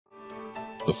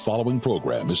The following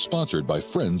program is sponsored by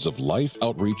Friends of Life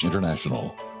Outreach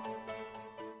International.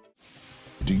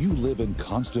 Do you live in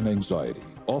constant anxiety,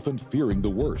 often fearing the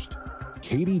worst?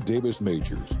 Katie Davis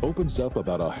Majors opens up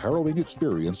about a harrowing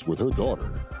experience with her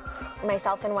daughter.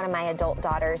 Myself and one of my adult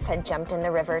daughters had jumped in the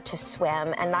river to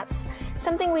swim, and that's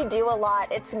something we do a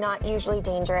lot. It's not usually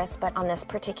dangerous, but on this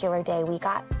particular day, we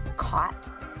got caught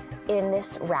in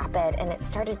this rapid, and it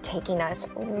started taking us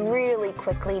really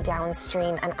quickly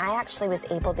downstream, and I actually was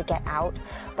able to get out,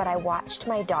 but I watched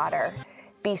my daughter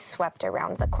be swept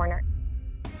around the corner.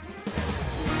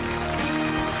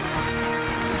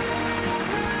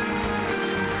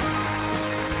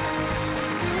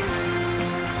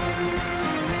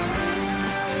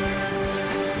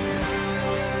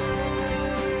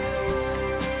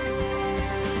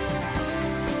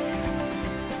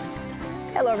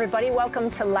 Hello, everybody. Welcome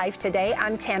to Life Today.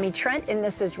 I'm Tammy Trent, and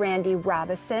this is Randy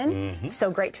Robison. So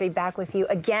great to be back with you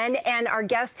again. And our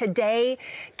guest today,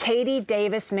 Katie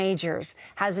Davis Majors,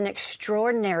 has an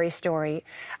extraordinary story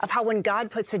of how when God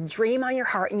puts a dream on your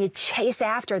heart and you chase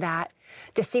after that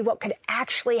to see what could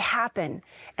actually happen.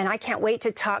 And I can't wait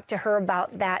to talk to her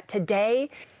about that today.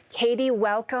 Katie,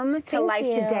 welcome to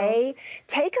Life Today.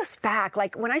 Take us back.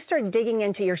 Like, when I started digging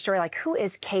into your story, like, who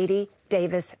is Katie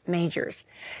Davis Majors?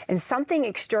 And something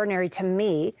extraordinary to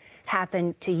me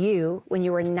happened to you when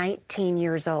you were 19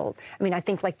 years old. I mean, I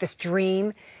think like this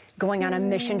dream, going on a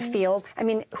mission field. I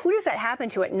mean, who does that happen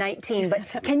to at 19?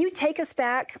 But can you take us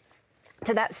back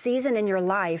to that season in your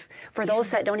life for those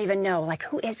that don't even know, like,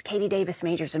 who is Katie Davis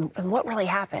Majors and what really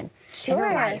happened in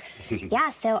your life?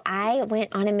 Yeah, so I went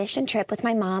on a mission trip with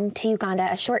my mom to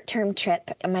Uganda, a short-term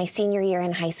trip my senior year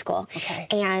in high school,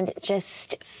 and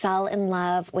just fell in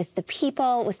love with the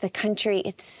people, with the country.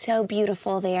 It's so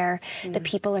beautiful there. The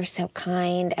people are so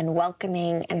kind and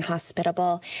welcoming and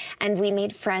hospitable. And we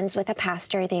made friends with a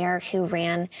pastor there who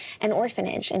ran an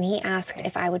orphanage, and he asked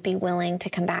if I would be willing to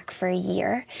come back for a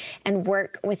year and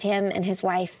work with him and his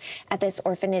wife at this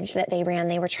orphanage that they ran.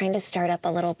 They were trying to start up a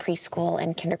little preschool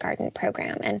and kindergarten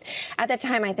program. And at the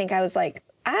time, I think I was like,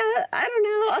 I don't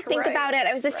know, I'll think about it.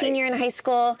 I was a senior in high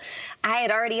school. I had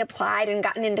already applied and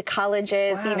gotten into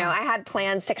colleges. You know, I had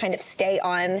plans to kind of stay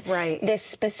on this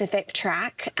specific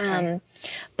track.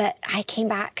 But I came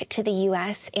back to the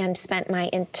U.S. and spent my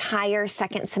entire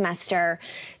second semester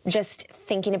just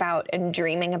thinking about and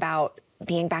dreaming about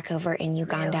being back over in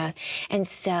Uganda. And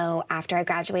so after I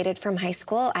graduated from high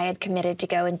school, I had committed to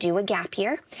go and do a gap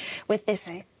year with this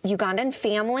Ugandan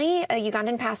family, a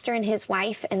Ugandan pastor and his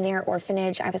wife and their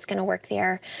orphanage. I was going to work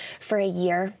there for a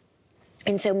year.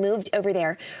 And so moved over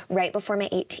there right before my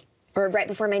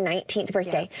 19th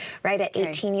birthday, right at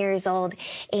 18 years old.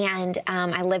 And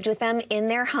I lived with them in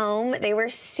their home. They were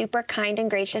super kind and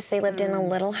gracious. They lived in a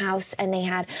little house, and they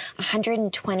had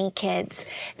 120 kids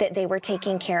that they were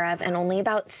taking care of, and only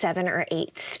about 7 or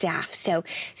 8 staff. So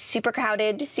super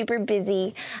crowded, super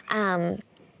busy. And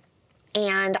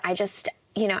I just,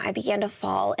 you know, I began to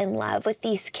fall in love with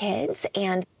these kids,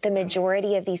 and the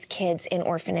majority of these kids in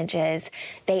orphanages,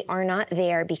 they are not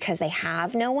there because they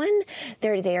have no one.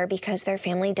 They're there because their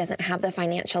family doesn't have the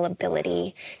financial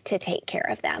ability to take care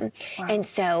of them. And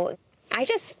so I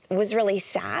just was really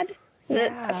sad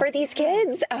for these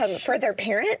kids, for their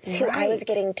parents, who I was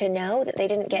getting to know, that they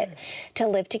didn't get to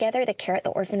live together. The care at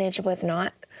the orphanage was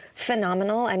not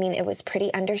phenomenal. I mean, it was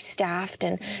pretty understaffed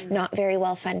and not very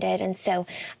well funded. And so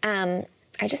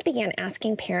I just began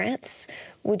asking parents,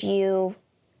 would you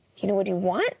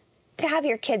want to have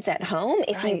your kids at home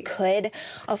if you could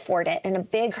afford it? And a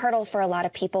big hurdle for a lot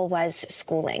of people was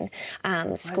schooling.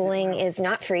 Schooling is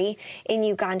not free in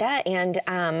Uganda,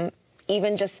 and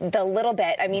even just the little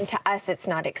bit, I mean, to us, it's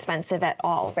not expensive at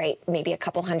all, right? Maybe a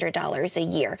couple $100s a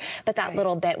year. But that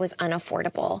little bit was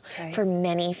unaffordable for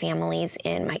many families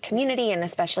in my community, and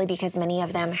especially because many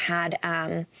of them had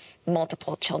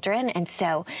multiple children. And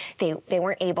so they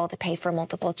weren't able to pay for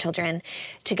multiple children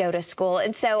to go to school.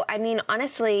 And so, I mean,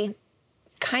 honestly,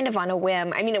 kind of on a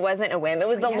whim. I mean, it wasn't a whim. It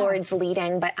was the Lord's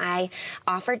leading, but I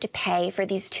offered to pay for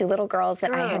these 2 little girls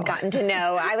that I had gotten to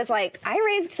know. I was like, I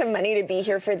raised some money to be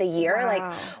here for the year.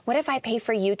 Like, what if I pay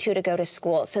for you 2 to go to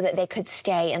school so that they could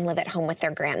stay and live at home with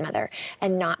their grandmother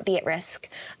and not be at risk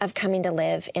of coming to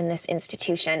live in this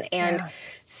institution? And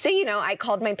so, you know, I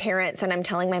called my parents, and I'm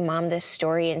telling my mom this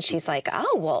story, and she's like,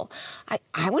 oh, well,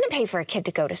 I want to pay for a kid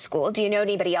to go to school. Do you know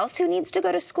anybody else who needs to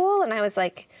go to school? And I was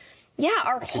like, yeah,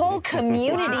 our whole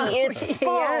community is full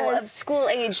of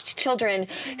school-aged children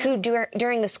who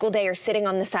during the school day are sitting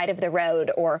on the side of the road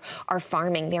or are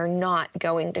farming. They're not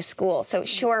going to school. So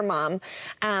sure, Mom.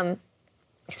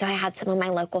 So I had some of my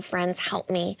local friends help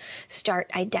me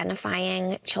start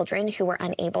identifying children who were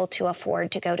unable to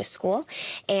afford to go to school.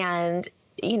 And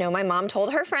you know, my mom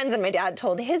told her friends and my dad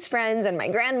told his friends and my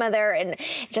grandmother, and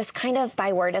just kind of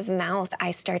by word of mouth,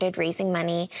 I started raising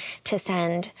money to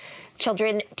send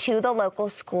children to the local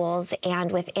schools.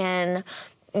 And within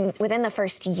the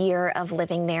first year of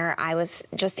living there, I was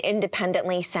just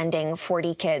independently sending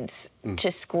 40 kids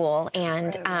to school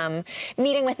and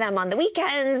meeting with them on the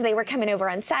weekends. They were coming over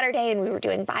on Saturday and we were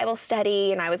doing Bible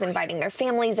study, and I was inviting their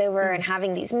families over and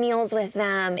having these meals with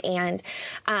them, and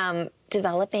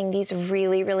developing these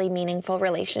really, really meaningful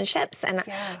relationships. And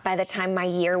by the time my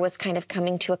year was kind of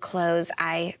coming to a close,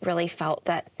 I really felt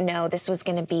that, no, this was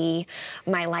going to be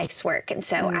my life's work. And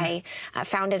so I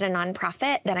founded a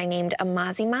nonprofit that I named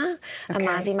Amazima.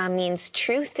 Amazima means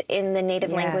truth in the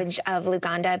native language of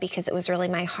Luganda, because it was really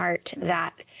my heart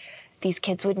that these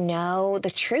kids would know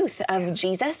the truth of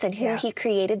Jesus and who he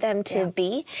created them to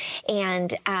be.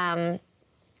 And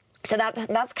so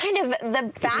that's kind of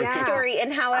the backstory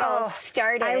and how it all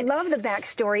started. I love the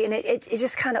backstory, and it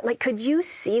just kind of like, could you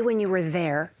see when you were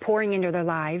there pouring into their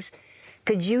lives,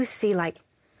 could you see like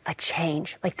a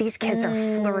change? Like, these kids are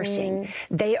flourishing.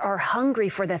 They are hungry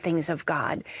for the things of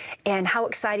God, and how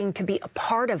exciting to be a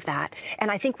part of that. And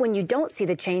I think when you don't see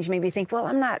the change, maybe you think,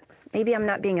 well, maybe I'm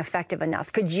not being effective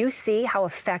enough. Could you see how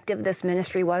effective this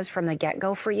ministry was from the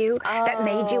get-go for you that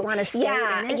made you want to stay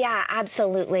in it? Yeah,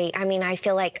 absolutely. I mean, I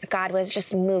feel like God was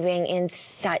just moving in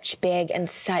such big and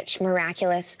such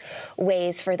miraculous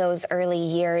ways for those early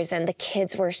years, and the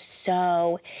kids were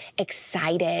so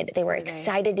excited. They were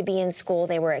excited to be in school.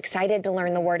 They were excited to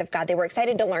learn the Word of God. They were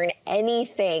excited to learn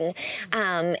anything.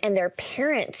 And their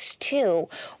parents, too,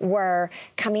 were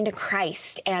coming to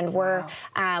Christ, and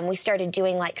we started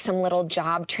doing like some little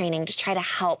job training to try to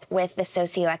help with the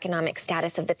socioeconomic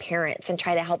status of the parents and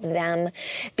try to help them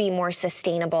be more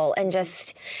sustainable. And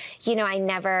just, you know,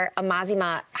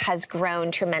 Amazima has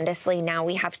grown tremendously. Now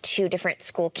we have 2 different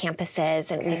school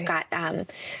campuses, and we've got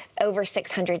over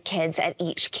 600 kids at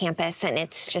each campus, and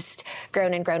it's just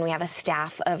grown and grown. We have a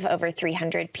staff of over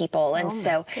 300 people. And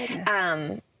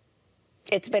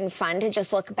it's been fun to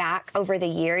just look back over the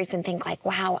years and think like,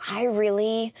 wow, I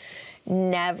really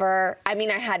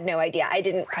I had no idea. I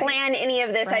didn't plan any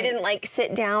of this. I didn't like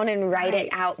sit down and write it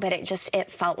out, but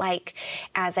it felt like,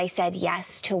 as I said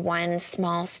yes to one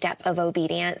small step of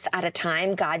obedience at a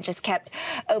time, God just kept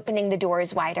opening the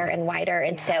doors wider and wider.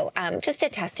 And so just a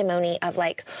testimony of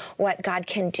like what God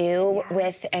can do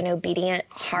with an obedient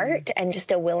heart and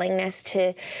just a willingness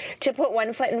to put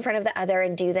one foot in front of the other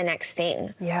and do the next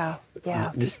thing. Yeah.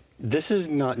 This is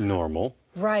not normal.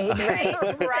 Right.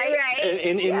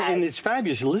 And it's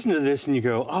fabulous. You listen to this and you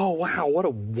go, oh, wow, what a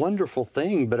wonderful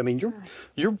thing. But I mean,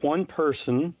 you're one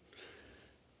person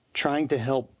trying to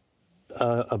help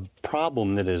a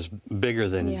problem that is bigger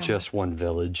than just one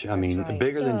village. I mean,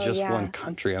 bigger than just one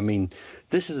country. I mean,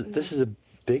 this is a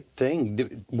big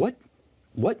thing.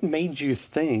 What made you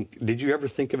think, did you ever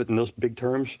think of it in those big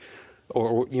terms?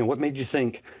 Or you know, what made you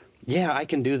think, yeah, I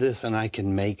can do this and I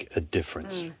can make a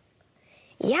difference?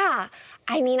 Yeah.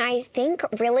 I mean, I think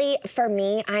really for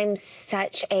me, I'm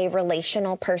such a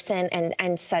relational person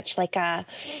and such like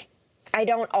I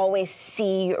don't always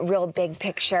see real big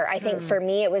picture. I think for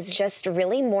me, it was just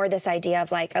really more this idea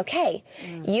of like, okay,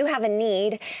 you have a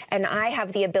need and I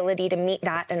have the ability to meet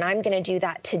that, and I'm going to do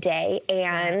that today.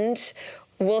 And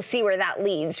we'll see where that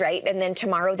leads, right? And then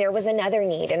tomorrow there was another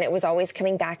need, and it was always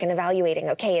coming back and evaluating,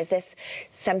 okay, is this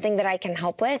something that I can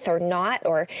help with or not?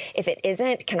 Or if it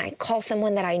isn't, can I call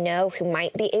someone that I know who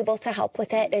might be able to help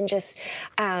with it? And just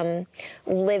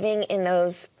living in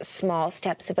those small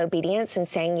steps of obedience and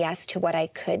saying yes to what I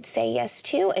could say yes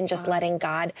to, and just letting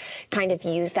God kind of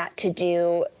use that to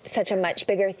do such a much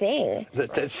bigger thing.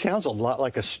 That sounds a lot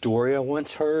like a story I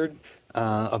once heard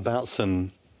about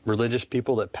some religious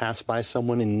people that pass by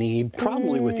someone in need,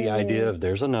 probably with the idea of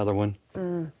there's another one.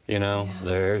 You know,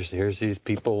 here's these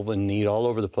people in need all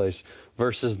over the place,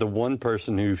 versus the one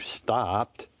person who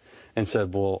stopped and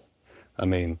said, well, I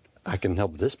mean, I can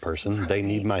help this person. They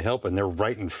need my help, and they're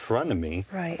right in front of me.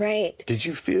 Right. Did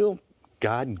you feel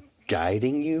God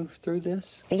guiding you through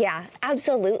this? Yeah,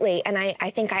 absolutely. And I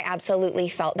think I absolutely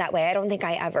felt that way. I don't think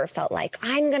I ever felt like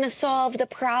I'm going to solve the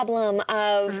problem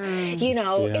of, you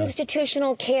know,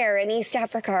 institutional care in East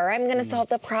Africa, or I'm going to solve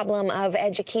the problem of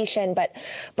education, but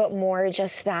more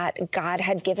just that God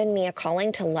had given me a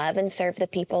calling to love and serve the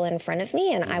people in front of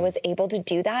me. And I was able to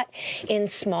do that in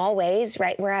small ways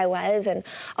right where I was. And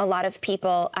a lot of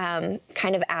people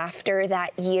kind of after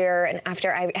that year and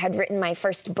after I had written my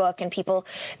first book and people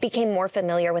became became more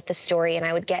familiar with the story, and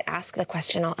I would get asked the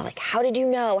question, like, how did you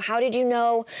know? How did you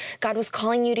know God was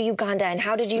calling you to Uganda? And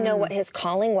how did you know what his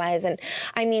calling was? And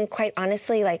I mean, quite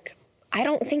honestly, like, I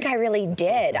don't think I really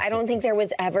did. I don't think there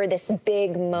was ever this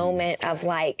big moment of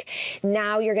like,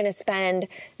 now you're going to spend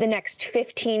the next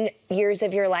 15 years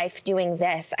of your life doing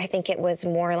this. I think it was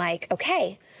more like,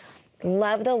 okay,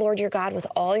 love the Lord your God with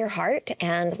all your heart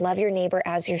and love your neighbor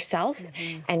as yourself.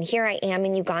 And here I am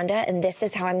in Uganda, and this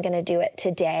is how I'm going to do it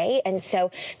today. And so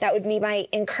that would be my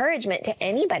encouragement to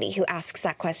anybody who asks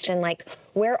that question, like,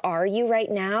 where are you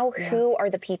right now? Who are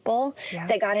the people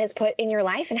that God has put in your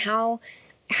life, and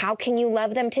how can you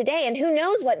love them today? And who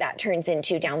knows what that turns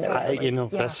into down the road? You know,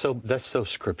 that's so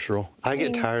scriptural. I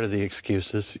get tired of the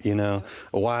excuses. You know,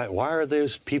 why are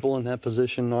those people in that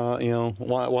position? You know,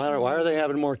 why are they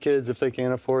having more kids if they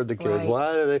can't afford the kids?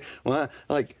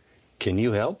 Like, can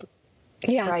you help?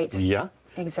 Yeah. Right. Yeah.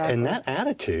 Exactly. And that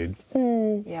attitude,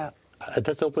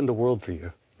 that's opened the world for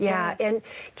you. Yeah. And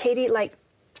Katie, like,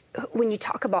 when you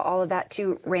talk about all of that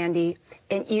too, Randy,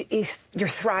 and you're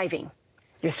thriving.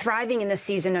 You're thriving in the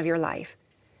season of your life.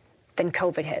 Then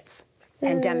COVID hits,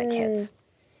 pandemic hits.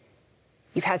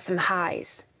 You've had some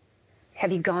highs.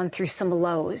 Have you gone through some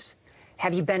lows?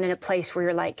 Have you been in a place where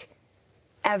you're like,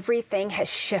 everything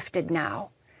has shifted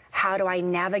now. How do I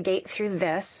navigate through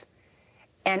this?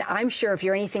 And I'm sure if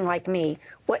you're anything like me,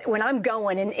 when I'm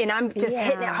going and I'm just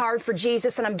hitting it hard for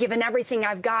Jesus and I'm giving everything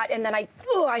I've got, and then I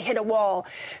hit a wall,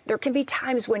 there can be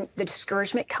times when the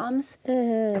discouragement comes,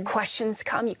 the questions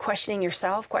come, you questioning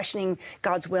yourself, questioning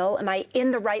God's will. Am I in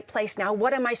the right place now?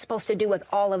 What am I supposed to do with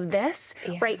all of this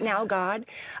right now, God?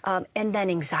 And then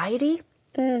anxiety.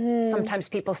 Sometimes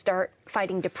people start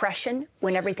fighting depression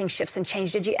when everything shifts and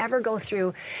changes. Did you ever go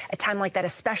through a time like that,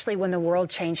 especially when the world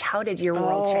changed? How did your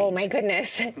world change? Oh, my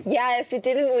goodness. Yes,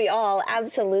 didn't we all?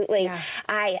 Absolutely.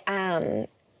 Yeah.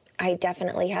 I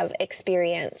definitely have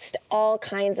experienced all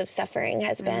kinds of suffering.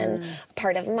 Has been a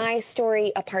part of my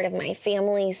story, a part of my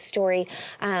family's story.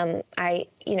 I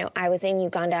was in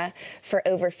Uganda for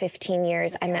over 15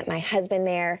 years. I met my husband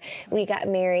there. We got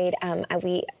married.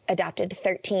 We adopted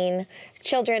 13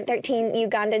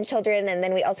 Ugandan children, and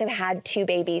then we also had 2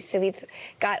 babies. So we've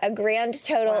got a grand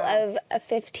total of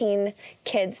 15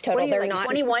 kids total. What are you, they're like not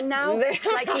 21 now?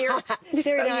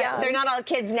 They're not all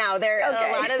kids now.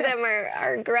 A lot of them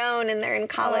are grown and they're in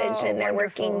college and they're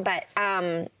working. But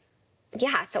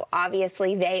so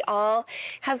obviously they all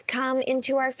have come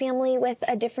into our family with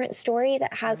a different story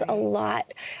that has a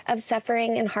lot of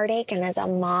suffering and heartache. And as a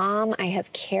mom, I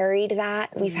have carried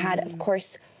that. We've had, of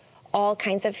course, all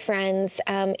kinds of friends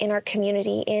in our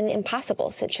community in impossible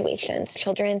situations.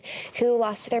 Children who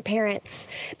lost their parents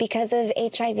because of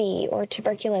HIV or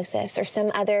tuberculosis or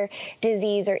some other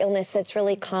disease or illness that's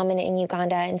really common in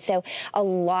Uganda. And so a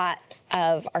lot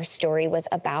of our story was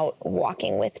about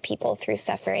walking with people through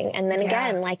suffering. And then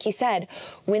again, like you said,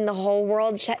 when the whole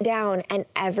world shut down and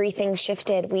everything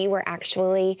shifted, we were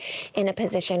actually in a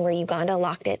position where Uganda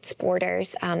locked its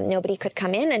borders. Nobody could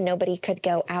come in and nobody could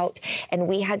go out. And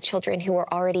we had children who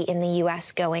were already in the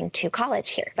U.S. going to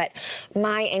college here. But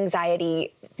my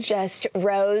anxiety just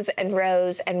rose and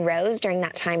rose and rose during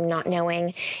that time, not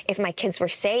knowing if my kids were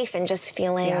safe and just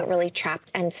feeling really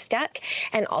trapped and stuck.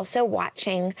 And also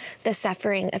watching the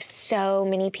suffering of so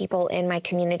many people in my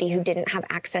community who didn't have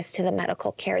access to the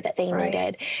medical care that they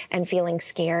needed, and feeling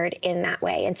scared in that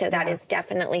way. And so that is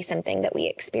definitely something that we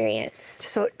experienced.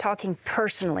 So talking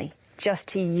personally, just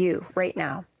to you right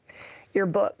now, your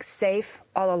book, Safe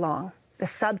All Along, the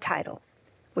subtitle,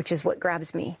 which is what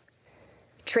grabs me,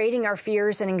 trading our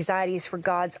fears and anxieties for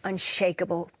God's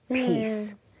unshakable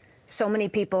peace. So many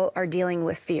people are dealing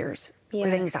with fears,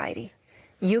 with anxiety.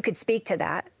 You could speak to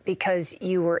that because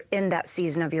you were in that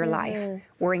season of your life,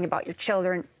 worrying about your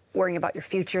children, worrying about your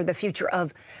future, the future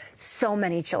of so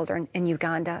many children in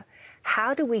Uganda.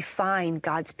 How do we find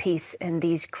God's peace in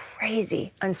these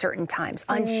crazy, uncertain times?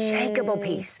 Unshakable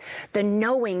peace, the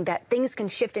knowing that things can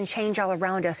shift and change all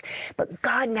around us, but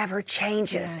God never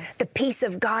changes. The peace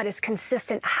of God is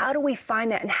consistent. How do we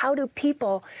find that? And how do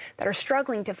people that are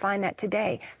struggling to find that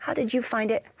today, how did you find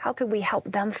it? How could we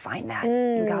help them find that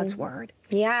in God's Word?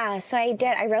 Yeah, so I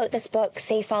did. I wrote this book,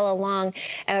 Safe All Along.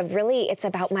 Really, it's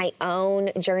about my own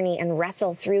journey and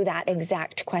wrestle through that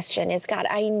exact question. Is God,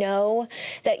 I know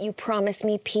that you promise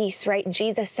me peace, right?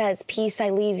 Jesus says, peace I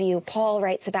leave you. Paul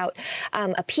writes about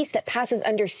a peace that passes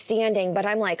understanding, but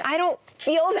I'm like, I don't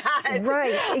feel that.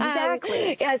 Right,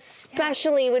 exactly.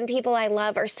 Especially when people I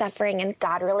love are suffering, and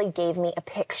God really gave me a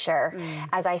picture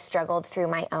as I struggled through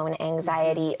my own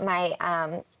anxiety.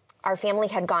 our family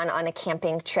had gone on a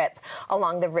camping trip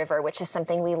along the river, which is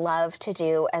something we love to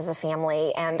do as a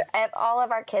family. And all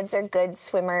of our kids are good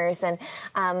swimmers. And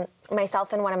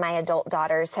myself and one of my adult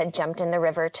daughters had jumped in the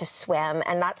river to swim.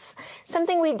 And that's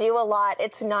something we do a lot.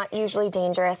 It's not usually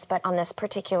dangerous, but on this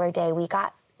particular day, we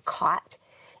got caught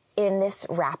in this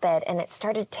rapid, and it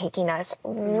started taking us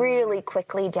really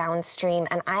quickly downstream.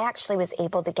 And I actually was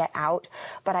able to get out,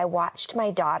 but I watched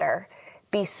my daughter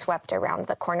be swept around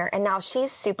the corner. And now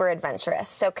she's super adventurous.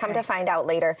 So come to find out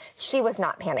later, she was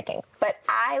not panicking, but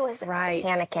I was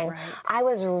panicking. I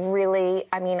was really,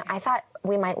 I mean, I thought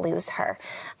we might lose her.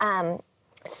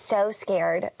 So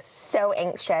scared, so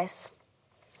anxious.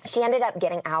 She ended up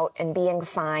getting out and being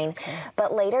fine.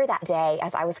 But later that day,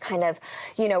 as I was kind of,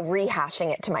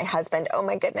 rehashing it to my husband, oh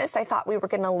my goodness, I thought we were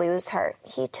going to lose her.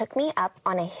 He took me up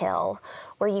on a hill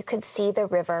where you could see the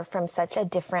river from such a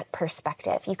different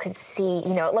perspective. You could see,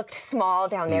 it looked small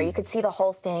down there. You could see the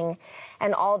whole thing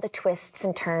and all the twists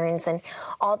and turns and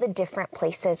all the different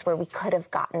places where we could have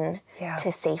gotten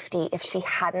to safety if she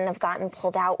hadn't have gotten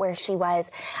pulled out where she was.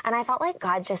 And I felt like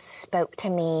God just spoke to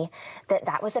me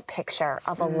that was a picture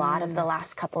of a lot of the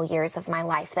last couple years of my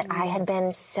life, that I had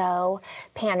been so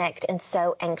panicked and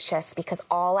so anxious because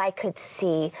all I could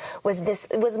see was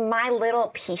my little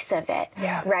piece of it,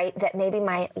 right? That maybe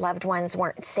my loved ones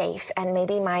weren't safe and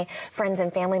maybe my friends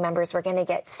and family members were going to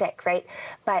get sick, right?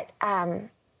 But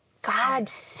God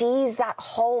sees that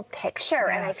whole picture,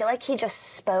 and I feel like he just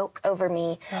spoke over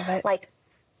me. Like,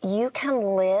 you can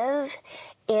live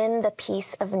in the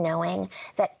peace of knowing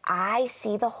that I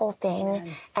see the whole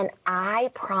thing and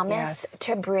I promise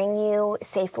to bring you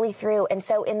safely through. And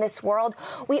so in this world,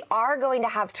 we are going to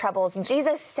have troubles.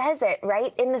 Jesus says it,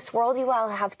 right? In this world, you will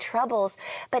have troubles,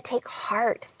 but take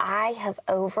heart. I have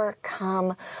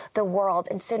overcome the world.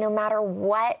 And so no matter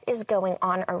what is going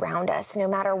on around us, no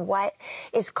matter what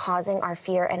is causing our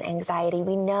fear and anxiety,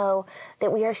 we know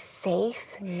that we are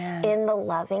safe in the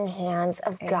loving hands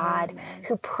of God,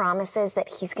 who promises that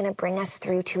he's going to bring us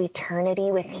through to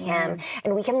eternity with him.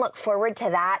 And we can look forward to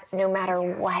that no matter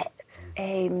what.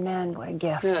 Amen. What a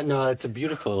gift. Yeah, no, it's a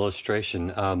beautiful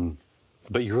illustration.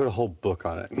 But you wrote a whole book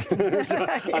on it. So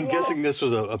I'm guessing this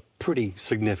was a pretty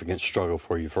significant struggle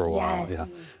for you for a while. Yeah.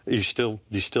 Do you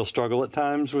still struggle at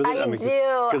times with it? I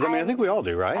do. Because I think we all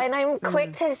do, right? And I'm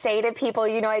quick to say to people,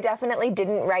 I definitely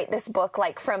didn't write this book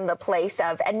like from the place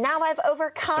of, and now I've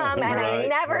overcome and I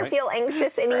never feel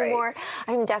anxious anymore.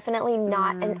 I'm definitely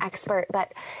not an expert,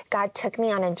 but God took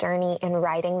me on a journey in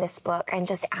writing this book and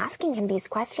just asking him these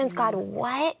questions. God,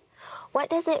 what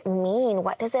does it mean?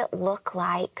 What does it look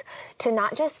like to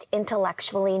not just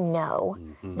intellectually know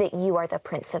that you are the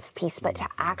Prince of Peace, but to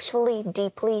actually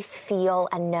deeply feel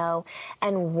and know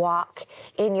and walk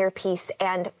in your peace?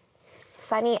 And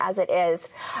funny as it is,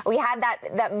 we had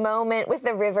that moment with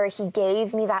the river. He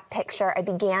gave me that picture. I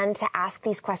began to ask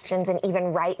these questions and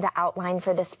even write the outline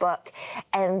for this book.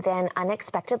 And then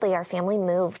unexpectedly, our family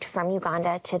moved from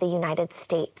Uganda to the United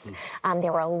States.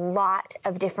 There were a lot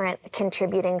of different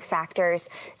contributing factors.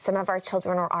 Some of our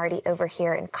children were already over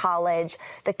here in college.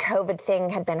 The COVID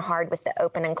thing had been hard with the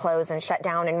open and close and shut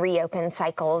down and reopen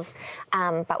cycles.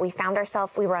 But we found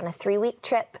ourselves, we were on a 3-week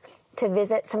trip to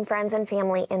visit some friends and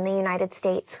family in the United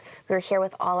States. We were here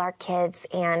with all our kids,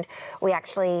 and we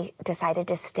actually decided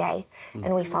to stay.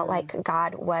 And we felt like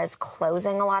God was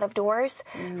closing a lot of doors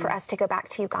for us to go back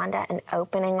to Uganda and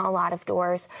opening a lot of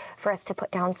doors for us to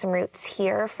put down some roots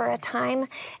here for a time.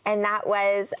 And that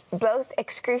was both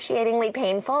excruciatingly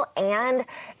painful and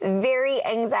very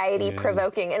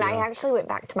anxiety-provoking. And I actually went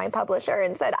back to my publisher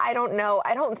and said, I don't know,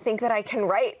 I don't think that I can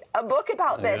write a book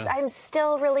about this. I'm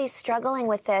still really struggling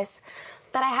with this.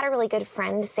 But I had a really good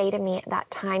friend say to me at that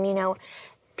time,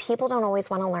 people don't always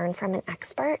want to learn from an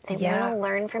expert. They want to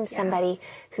learn from somebody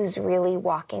who's really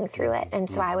walking through it. And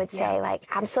so I would say,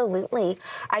 absolutely,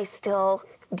 I still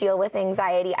deal with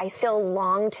anxiety. I still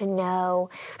long to know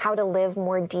how to live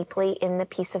more deeply in the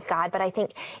peace of God. But I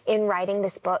think in writing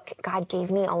this book, God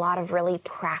gave me a lot of really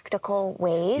practical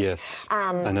ways. Yes,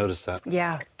 I noticed that.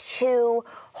 To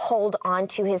hold on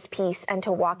to his peace and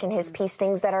to walk in his peace,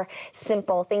 things that are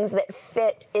simple, things that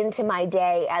fit into my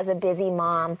day as a busy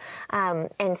mom.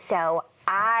 And so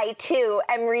I, too,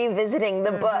 am revisiting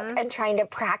the book and trying to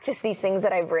practice these things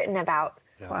that I've written about.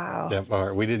 Wow. Yeah, all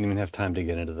right. We didn't even have time to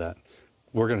get into that.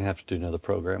 We're going to have to do another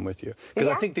program with you, because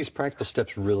I think these practical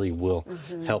steps really will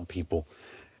help people.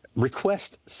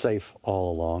 Request Safe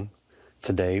All Along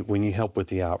today when you help with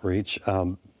the outreach.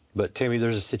 But Tammy,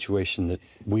 there's a situation that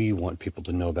we want people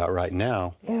to know about right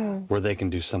now where they can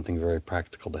do something very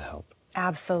practical to help.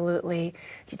 Absolutely.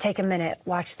 If you take a minute,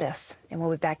 watch this, and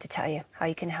we'll be back to tell you how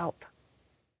you can help.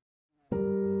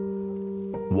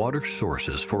 Water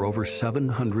sources for over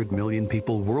 700 million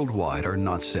people worldwide are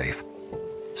not safe.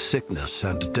 Sickness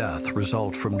and death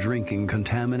result from drinking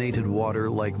contaminated water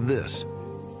like this.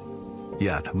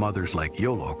 Yet mothers like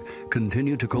Yolok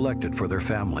continue to collect it for their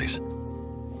families.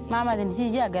 Mama den si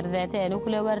ja gardete no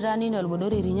kule warani no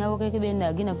bodori rinya wo ke ben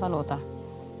na gina falota.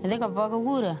 Ede ka vaga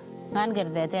wura ngan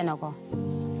gardete na ko.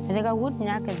 Ede ka wut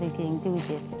nya ke de king ti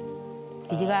wite.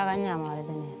 Iji ga ga nya ma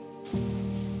de ne.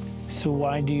 So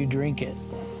why do you drink it?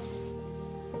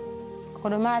 Ko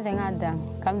do ma de ngada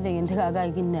kam de ngin ga ga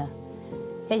ginna.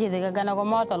 Eje de ga na ko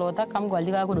mo to lota kam gol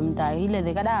ji ga ko dum ta ile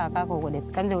de ga da ka ko de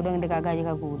kam de udang de ga ga ji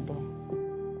ga ko de.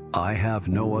 I have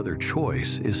no other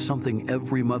choice is something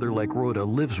every mother like Rhoda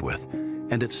lives with,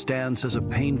 and it stands as a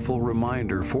painful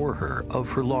reminder for her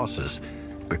of her losses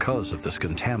because of this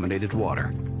contaminated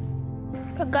water.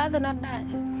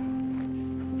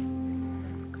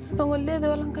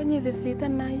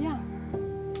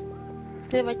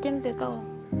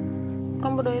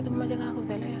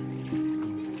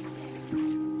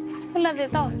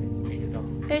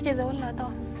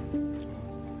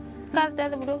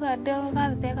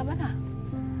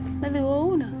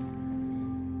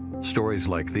 Stories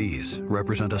like these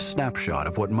represent a snapshot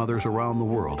of what mothers around the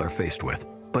world are faced with.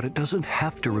 But it doesn't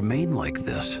have to remain like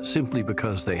this simply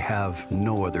because they have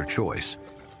no other choice.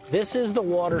 This is the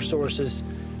water sources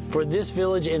for this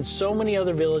village and so many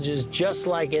other villages just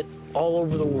like it all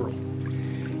over the world.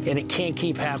 And it can't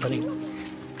keep happening.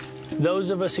 Those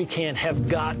of us who can have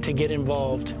got to get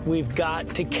involved. We've got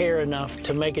to care enough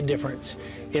to make a difference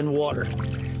in water,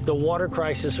 the water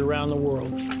crisis around the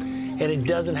world. And it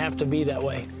doesn't have to be that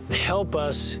way. Help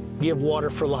us give water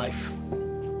for life.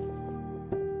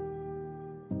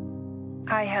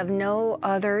 I have no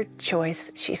other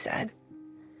choice, she said.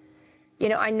 You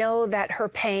know, I know that her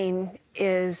pain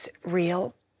is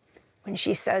real when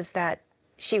she says that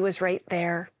she was right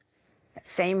there, that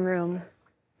same room,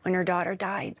 when her daughter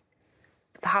died.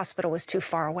 The hospital was too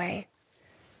far away.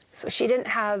 So she didn't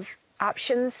have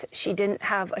options. She didn't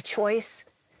have a choice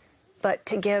but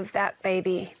to give that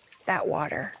baby that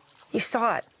water. You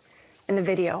saw it in the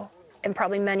video, and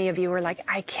probably many of you were like,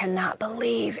 I cannot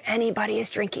believe anybody is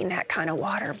drinking that kind of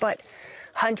water. But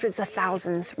hundreds of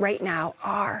thousands right now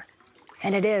are.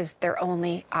 And it is their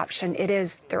only option. It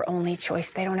is their only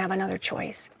choice. They don't have another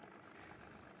choice.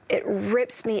 It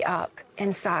rips me up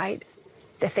inside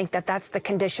to think that that's the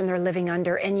condition they're living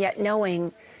under, and yet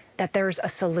knowing that there's a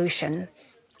solution.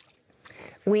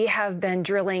 We have been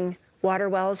drilling water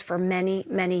wells for many,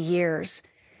 many years.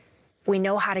 We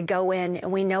know how to go in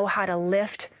and we know how to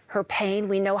lift her pain.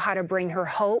 We know how to bring her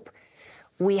hope.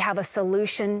 We have a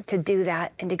solution to do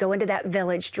that and to go into that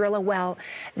village, drill a well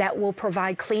that will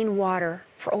provide clean water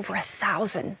for over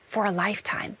 1,000 for a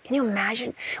lifetime. Can you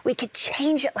imagine? We could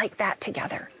change it like that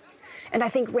together. And I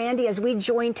think, Randy, as we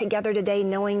join together today,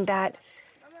 knowing that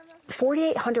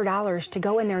 $4,800 to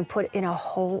go in there and put in a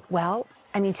whole well,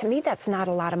 I mean, to me, that's not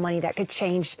a lot of money that could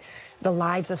change the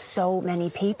lives of so many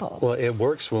people. Well, it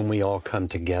works when we all come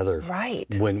together. Right.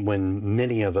 When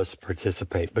many of us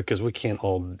participate, because we can't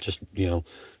all just, drill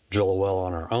a well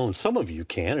on our own. Some of you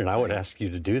can, and I would ask you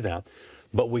to do that.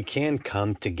 But we can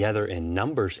come together in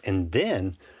numbers, and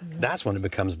then that's when it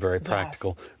becomes very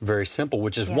practical, very simple,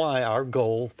 which is why our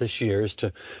goal this year is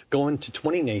to go into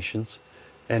 20 nations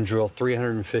and drill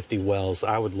 350 wells.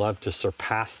 I would love to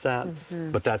surpass that,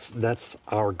 but that's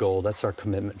our goal. That's our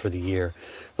commitment for the year.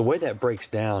 The way that breaks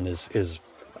down is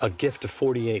a gift of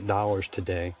 $48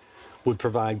 today would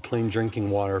provide clean drinking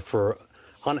water for,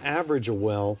 on average, a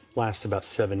well lasts about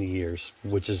 70 years,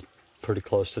 which is pretty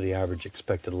close to the average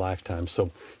expected lifetime.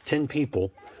 So 10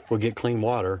 people will get clean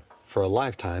water for a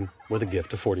lifetime with a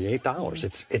gift of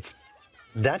 $48.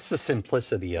 That's the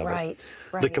simplicity of it. Right.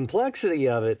 The complexity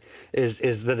of it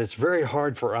is that it's very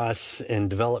hard for us in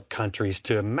developed countries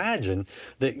to imagine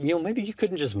that, maybe you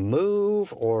couldn't just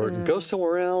move or go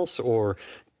somewhere else or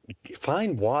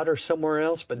find water somewhere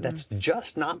else, but that's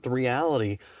just not the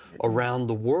reality around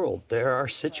the world. There are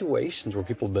situations where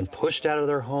people have been pushed out of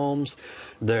their homes,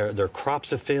 their crops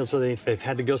have failed, so they've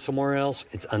had to go somewhere else.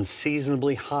 It's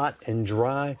unseasonably hot and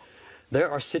dry. There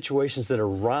are situations that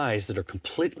arise that are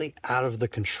completely out of the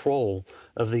control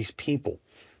of these people.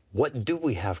 What do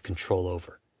we have control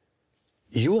over?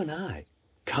 You and I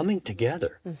coming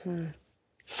together,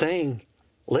 saying,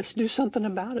 let's do something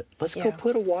about it. Let's go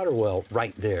put a water well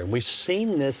right there. And we've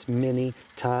seen this many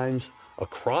times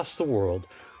across the world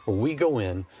where we go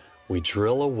in, we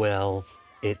drill a well,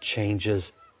 it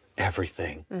changes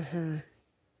everything.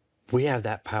 We have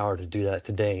that power to do that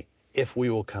today if we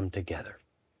will come together.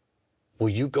 Will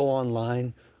you go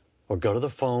online or go to the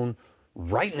phone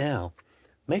right now,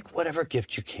 make whatever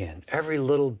gift you can. Every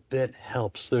little bit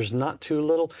helps. There's not too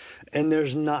little and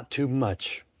there's not too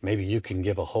much. Maybe you can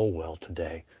give a whole well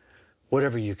today.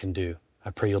 Whatever you can do, I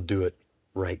pray you'll do it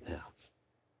right now.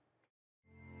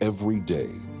 Every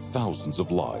day, thousands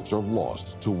of lives are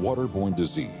lost to waterborne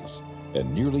disease,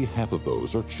 and nearly half of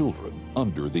those are children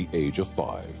under the age of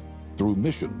 5. Through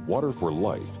Mission Water for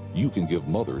Life, you can give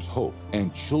mothers hope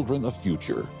and children a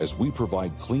future as we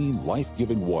provide clean,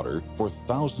 life-giving water for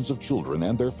thousands of children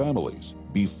and their families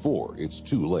before it's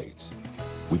too late.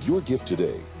 With your gift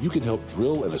today, you can help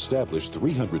drill and establish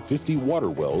 350 water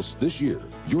wells this year.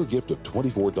 Your gift of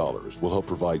 $24 will help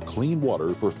provide clean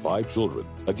water for 5 children.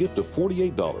 A gift of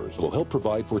 $48 will help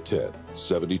provide for 10.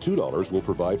 $72 will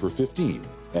provide for 15.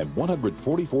 And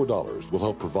 $144 will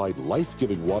help provide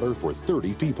life-giving water for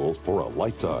 30 people for a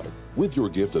lifetime. With your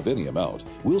gift of any amount,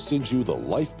 we'll send you the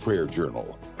Life Prayer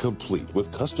Journal, complete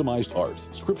with customized art,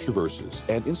 scripture verses,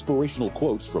 and inspirational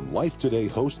quotes from Life Today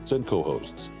hosts and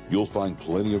co-hosts. You'll find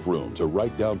plenty of room to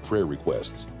write down prayer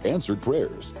requests, answered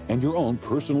prayers, and your own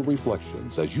personal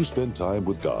reflections as you spend time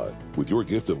with God. With your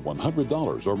gift of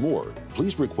 $100 or more,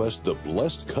 please request the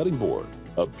Blessed Cutting Board,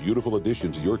 a beautiful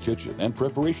addition to your kitchen and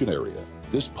preparation area.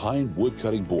 This pine wood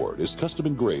cutting board is custom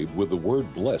engraved with the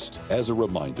word blessed as a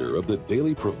reminder of the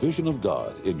daily provision of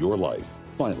God in your life.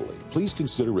 Finally, please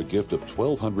consider a gift of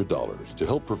 $1,200 to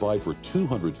help provide for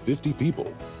 250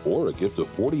 people, or a gift of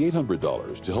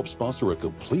 $4,800 to help sponsor a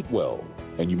complete well.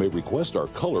 And you may request our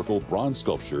colorful bronze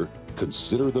sculpture,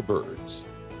 Consider the Birds.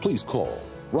 Please call,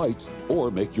 write,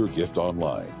 or make your gift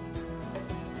online.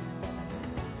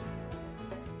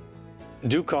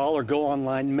 Do call or go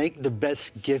online. Make the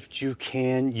best gift you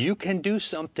can. You can do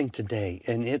something today,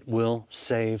 and it will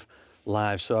save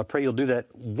lives. So I pray you'll do that.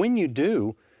 When you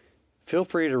do, feel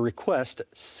free to request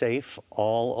Safe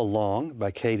All Along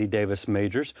by Katie Davis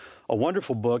Majors, a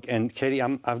wonderful book. And Katie,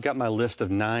 I've got my list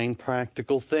of 9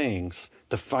 practical things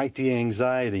to fight the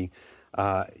anxiety.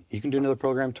 You can do another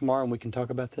program tomorrow, and we can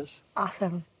talk about this.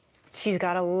 Awesome. She's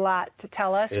got a lot to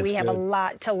tell us. We have a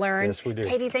lot to learn. Yes, we do.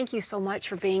 Katie, thank you so much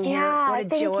for being here. Yeah, what a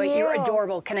joy. You're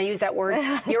adorable. Can I use that word?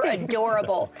 You're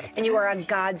adorable. And you are a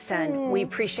godsend. We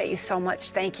appreciate you so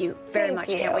much. Thank you very much.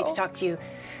 Can't wait to talk to you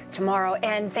tomorrow.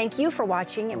 And thank you for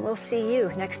watching, and we'll see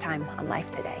you next time on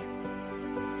Life Today.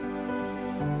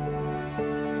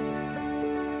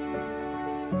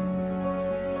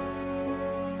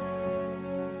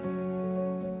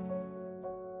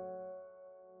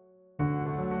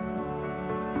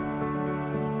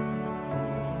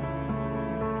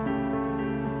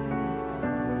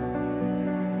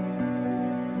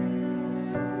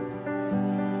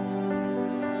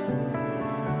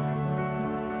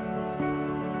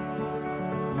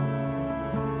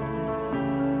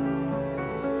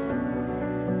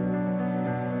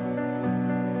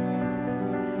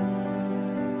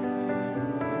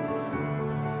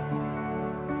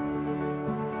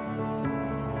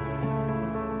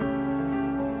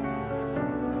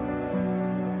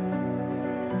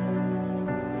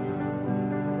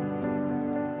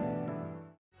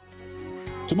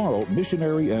 Tomorrow,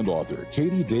 missionary and author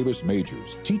Katie Davis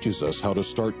Majors teaches us how to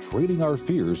start trading our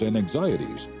fears and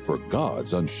anxieties for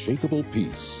God's unshakable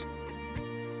peace.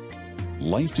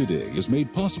 Life Today is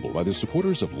made possible by the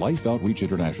supporters of Life Outreach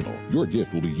International. Your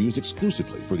gift will be used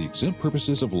exclusively for the exempt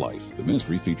purposes of life. The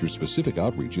ministry features specific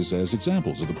outreaches as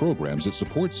examples of the programs it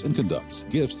supports and conducts.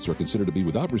 Gifts are considered to be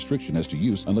without restriction as to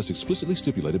use unless explicitly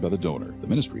stipulated by the donor. The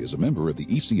ministry is a member of the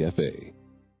ECFA.